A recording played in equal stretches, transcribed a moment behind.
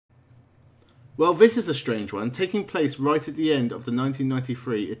Well, this is a strange one, taking place right at the end of the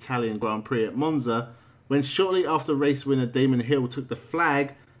 1993 Italian Grand Prix at Monza, when shortly after race winner Damon Hill took the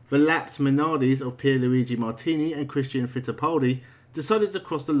flag, the lapped Minardis of Pierluigi Martini and Christian Fittipaldi decided to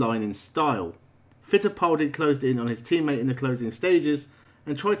cross the line in style. Fittipaldi closed in on his teammate in the closing stages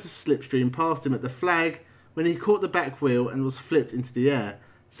and tried to slipstream past him at the flag when he caught the back wheel and was flipped into the air,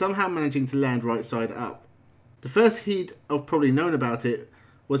 somehow managing to land right side up. The first he'd have probably known about it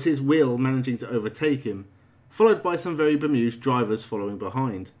was his wheel managing to overtake him, followed by some very bemused drivers following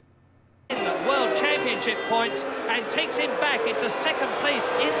behind. World Championship points and takes him back into second place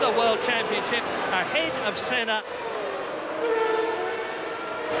in the World Championship ahead of Senna.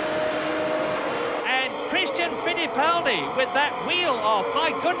 And Christian Fittipaldi with that wheel off.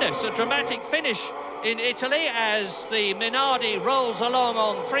 My goodness, a dramatic finish in Italy as the Minardi rolls along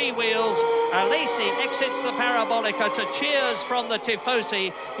on three wheels. Alesi exits the Parabolica to cheers from the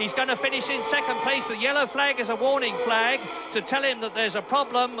Tifosi. He's going to finish in second place. The yellow flag is a warning flag to tell him that there's a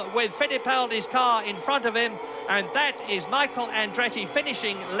problem with Fittipaldi's car in front of him, and that is Michael Andretti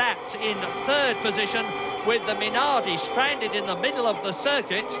finishing lapped in third position with the Minardi stranded in the middle of the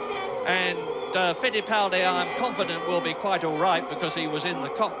circuit. And Fittipaldi, I'm confident, will be quite all right because he was in the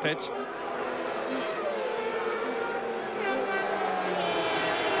cockpit.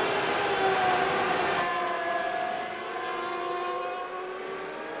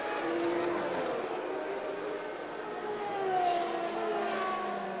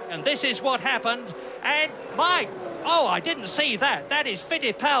 And this is what happened, and I didn't see that. That is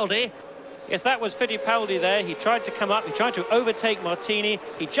Fittipaldi. Yes, that was Fittipaldi there. He tried to come up, he tried to overtake Martini.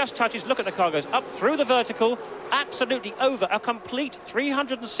 He just touches, look at the car, goes up through the vertical, absolutely over, a complete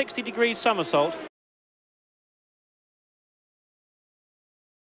 360-degree somersault.